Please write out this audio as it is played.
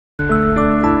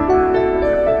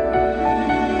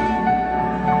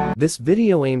This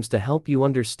video aims to help you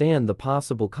understand the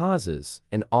possible causes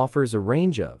and offers a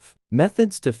range of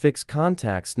methods to fix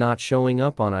contacts not showing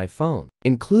up on iPhone,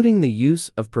 including the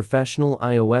use of professional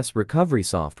iOS recovery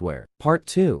software. Part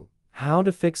 2. How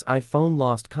to fix iPhone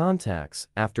lost contacts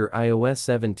after iOS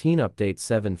 17 Update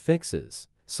 7 fixes.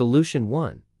 Solution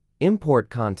 1. Import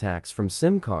contacts from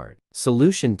SIM card.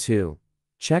 Solution 2.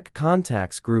 Check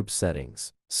contacts group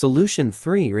settings. Solution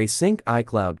 3. Resync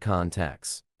iCloud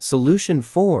contacts. Solution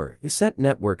 4. Set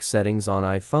network settings on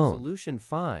iPhone. Solution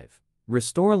 5.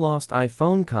 Restore lost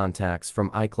iPhone contacts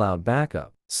from iCloud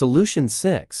backup. Solution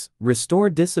 6. Restore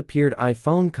disappeared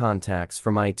iPhone contacts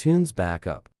from iTunes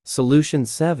backup. Solution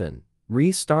 7.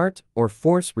 Restart or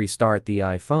force restart the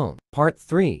iPhone. Part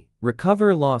 3.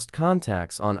 Recover lost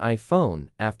contacts on iPhone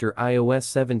after iOS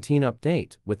 17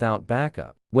 update without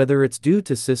backup. Whether it's due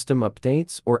to system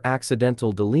updates or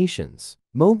accidental deletions,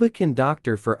 Mobican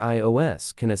Doctor for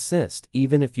iOS can assist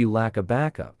even if you lack a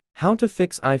backup. How to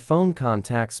fix iPhone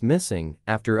contacts missing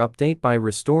after update by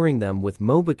restoring them with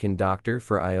Mobican Doctor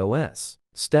for iOS.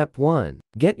 Step 1.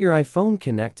 Get your iPhone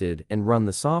connected and run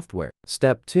the software.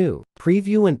 Step 2.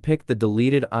 Preview and pick the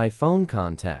deleted iPhone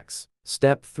contacts.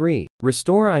 Step 3.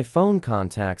 Restore iPhone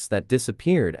contacts that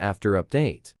disappeared after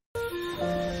update.